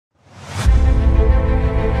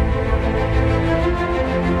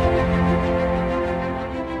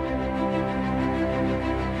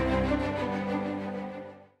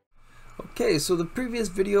Okay, so the previous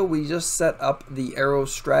video we just set up the arrow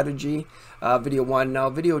strategy, video 1. Now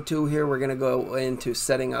video 2 here we're going to go into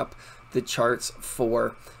setting up the charts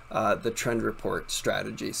for the trend report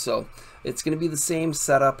strategy. So it's going to be the same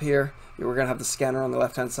setup here. We're going to have the scanner on the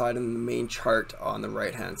left hand side and the main chart on the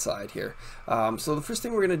right hand side here. So the first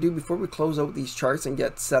thing we're going to do before we close out these charts and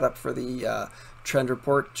get set up for the trend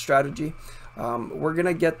report strategy, we're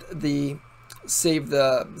going to save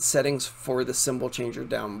the settings for the symbol changer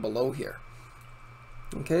down below here.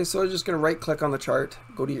 Okay, so I'm just going to right click on the chart,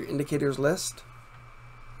 go to your indicators list,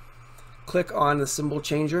 click on the symbol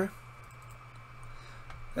changer,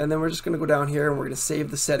 and then we're just going to go down here and we're going to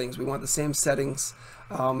save the settings. We want the same settings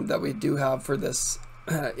that we do have for this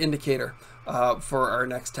indicator for our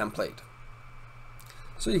next template.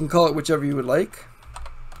 So you can call it whichever you would like.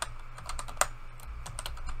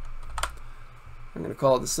 I'm going to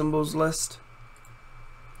call it the symbols list.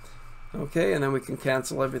 Okay, and then we can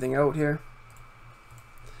cancel everything out here.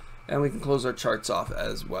 And we can close our charts off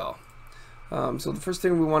as well. So the first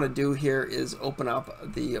thing we want to do here is open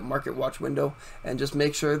up the Market Watch window and just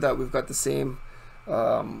make sure that we've got the same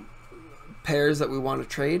pairs that we want to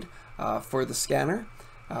trade for the scanner.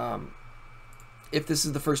 If this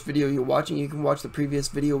is the first video you're watching, you can watch the previous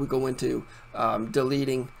video. We go into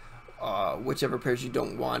deleting whichever pairs you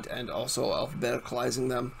don't want and also alphabeticalizing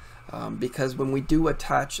them. Because when we do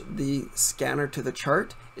attach the scanner to the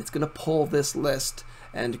chart, it's going to pull this list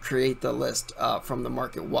and create the list from the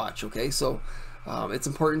Market Watch. Okay, so it's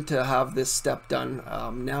important to have this step done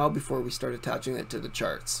now before we start attaching it to the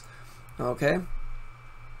charts. Okay,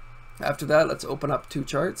 after that, let's open up two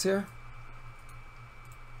charts here.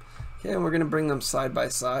 Okay, and we're going to bring them side by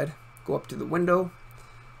side. Go up to the window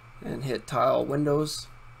and hit Tile Windows.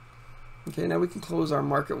 Okay, now we can close our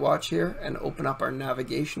Market Watch here and open up our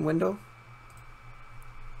navigation window.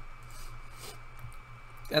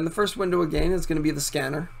 And the first window again is going to be the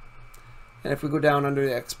scanner. And if we go down under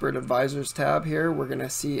the Expert Advisors tab here, we're going to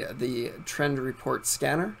see the Trend Report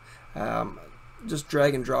Scanner. Just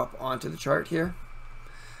drag and drop onto the chart here.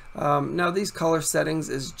 Now these color settings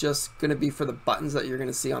is just going to be for the buttons that you're going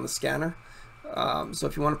to see on the scanner. So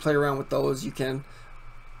if you want to play around with those, you can.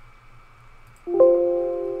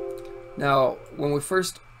 Now, when we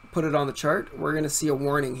first put it on the chart, we're going to see a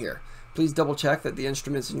warning here. Please double check that the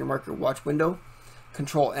instruments in your Market Watch window.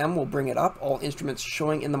 Control M will bring it up. All instruments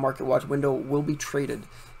showing in the Market Watch window will be traded.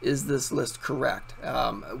 Is this list correct?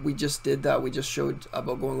 We just did that. We just showed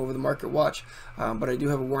about going over the Market Watch, but I do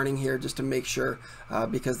have a warning here just to make sure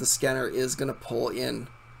because the scanner is going to pull in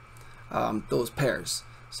those pairs.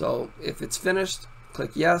 So if it's finished,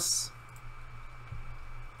 click yes.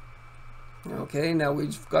 Okay, now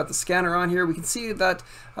we've got the scanner on here. We can see that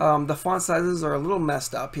the font sizes are a little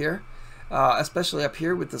messed up here, especially up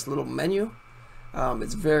here with this little menu.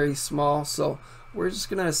 It's very small, so we're just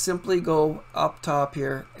going to simply go up top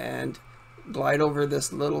here and glide over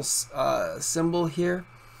this little symbol here.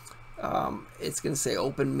 It's going to say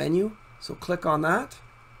Open Menu, so click on that.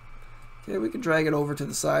 Okay, we can drag it over to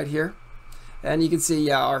the side here. And you can see,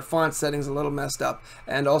 yeah, our font settings a little messed up.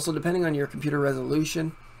 And also, depending on your computer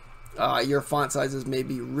resolution, your font sizes may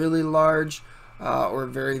be really large or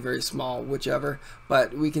very, very small, whichever.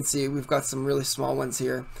 But we can see we've got some really small ones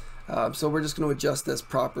here. So we're just going to adjust this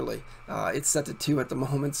properly. It's set to 2 at the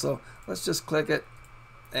moment, so let's just click it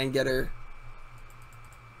and get her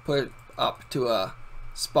put up to a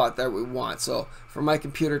spot that we want. So for my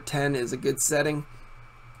computer, 10 is a good setting.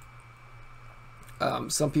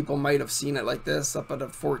 Some people might have seen it like this, up at a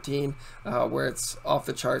 14, where it's off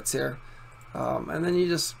the charts here. And then you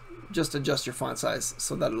just adjust your font size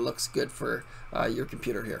so that it looks good for your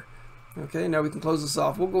computer here. Okay, now we can close this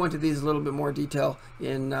off. We'll go into these a little bit more detail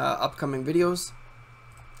in upcoming videos.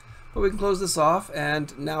 But we can close this off,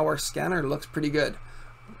 and now our scanner looks pretty good.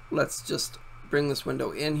 Let's just bring this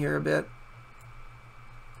window in here a bit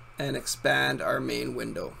and expand our main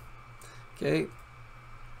window. Okay,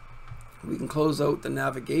 we can close out the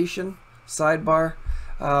navigation sidebar.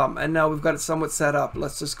 And now we've got it somewhat set up.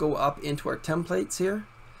 Let's just go up into our templates here,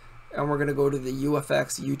 and we're going to go to the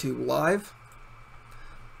UFX YouTube Live.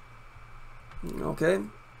 Okay,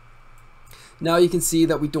 now you can see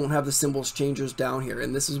that we don't have the symbols changers down here,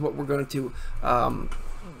 and this is what we're going to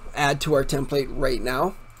add to our template right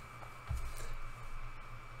now.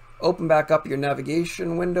 Open back up your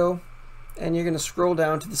navigation window, and you're going to scroll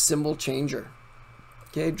down to the symbol changer.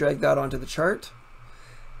 Okay, drag that onto the chart,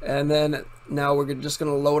 and then now we're just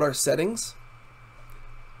going to load our settings.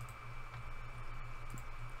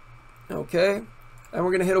 Okay, and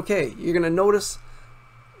we're going to hit OK. You're going to notice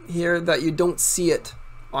here that you don't see it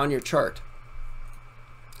on your chart,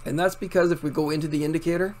 and that's because if we go into the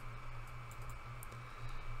indicator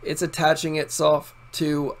it's attaching itself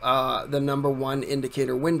to the number 1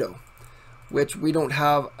 indicator window, which we don't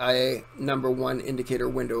have a number 1 indicator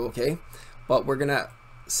window, okay? But we're gonna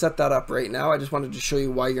set that up right now. I just wanted to show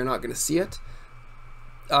you why you're not gonna see it.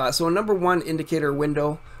 So a number 1 indicator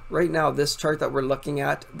window, right now this chart that we're looking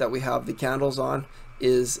at that we have the candles on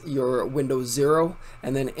is your window 0,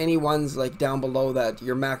 and then any ones like down below that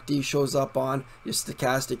your MACD shows up on, your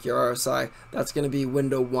stochastic, your RSI, that's going to be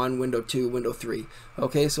window 1, window 2, window 3.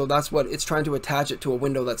 Okay, so that's what it's trying to attach it to, a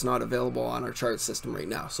window that's not available on our chart system right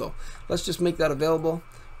now. So let's just make that available.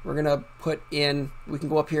 We're going to put in, we can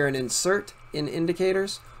go up here and insert in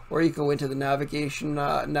indicators, or you can go into the navigation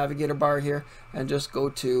navigator bar here and just go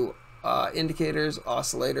to indicators,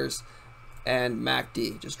 oscillators, and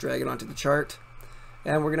MACD. Just drag it onto the chart.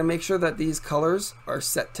 And we're going to make sure that these colors are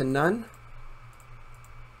set to none.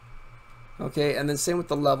 Okay, and then same with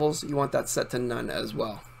the levels, you want that set to none as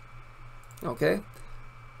well. Okay,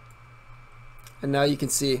 and now you can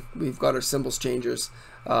see we've got our symbols changers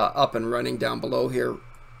up and running down below here.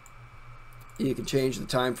 You can change the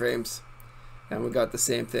time frames, and we've got the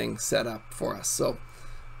same thing set up for us. So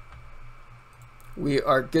we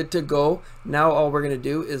are good to go. Now all we're going to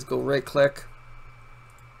do is go right click.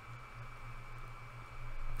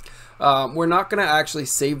 We're not going to actually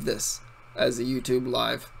save this as a YouTube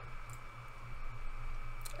live,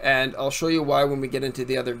 and I'll show you why when we get into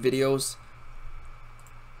the other videos,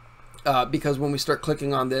 because when we start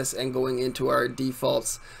clicking on this and going into our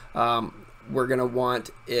defaults, we're going to want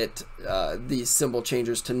it these symbol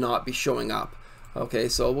changers to not be showing up. Okay,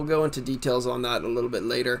 so we'll go into details on that a little bit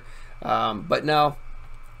later, but now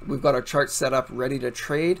we've got our chart set up ready to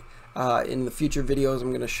trade. In the future videos, I'm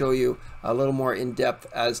going to show you a little more in depth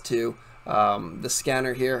as to the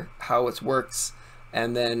scanner here, how it works,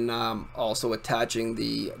 and then also attaching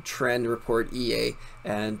the trend report EA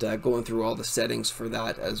and going through all the settings for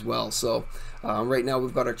that as well. So right now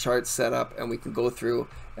we've got our chart set up, and we can go through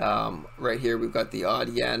right here. We've got the odd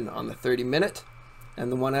yen on the 30-minute and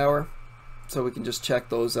the 1 hour, so we can just check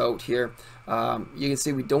those out here. You can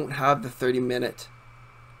see we don't have the 30-minute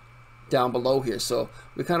down below here, so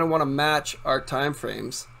we kind of want to match our time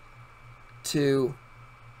frames to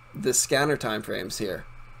the scanner time frames here,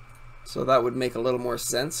 so that would make a little more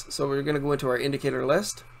sense. So we're going to go into our indicator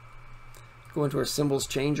list, go into our symbols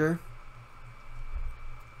changer,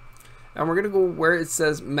 and we're going to go where it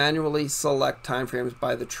says manually select time frames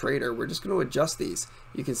by the trader. We're just going to adjust these.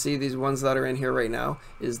 You can see these ones that are in here right now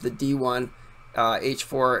is the D1,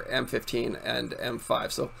 H4, M15, and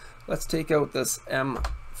M5. So let's take out this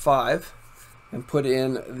M5 and put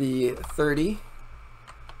in the 30,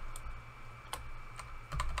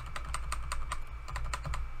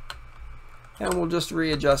 and we'll just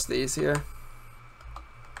readjust these here.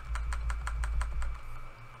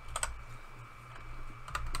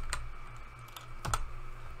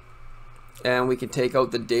 And we can take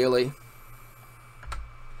out the daily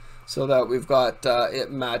so that we've got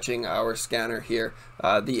it matching our scanner here,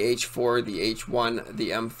 the H4, the H1, the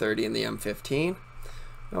M30, and the M15.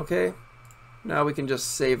 Okay, now we can just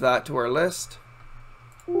save that to our list.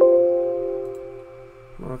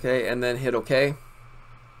 Okay, and then hit OK,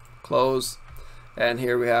 close, and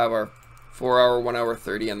here we have our 4 hour, 1 hour,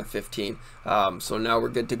 30, and the 15. So now we're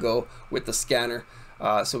good to go with the scanner.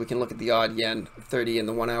 So we can look at the odd yen, 30, and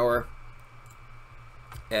the 1 hour,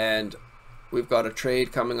 and we've got a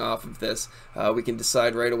trade coming off of this. We can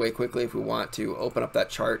decide right away quickly if we want to open up that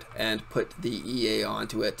chart and put the EA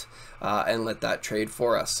onto it and let that trade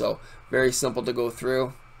for us. So very simple to go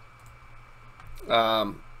through.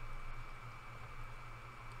 And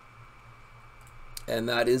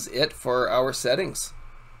that is it for our settings.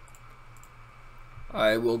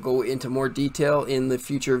 I will go into more detail in the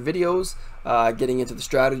future videos, getting into the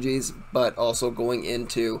strategies, but also going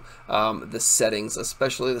into the settings,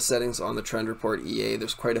 especially the settings on the trend report EA.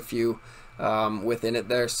 There's quite a few within it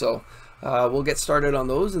there, so we'll get started on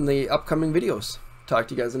those in the upcoming videos. Talk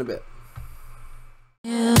to you guys in a bit.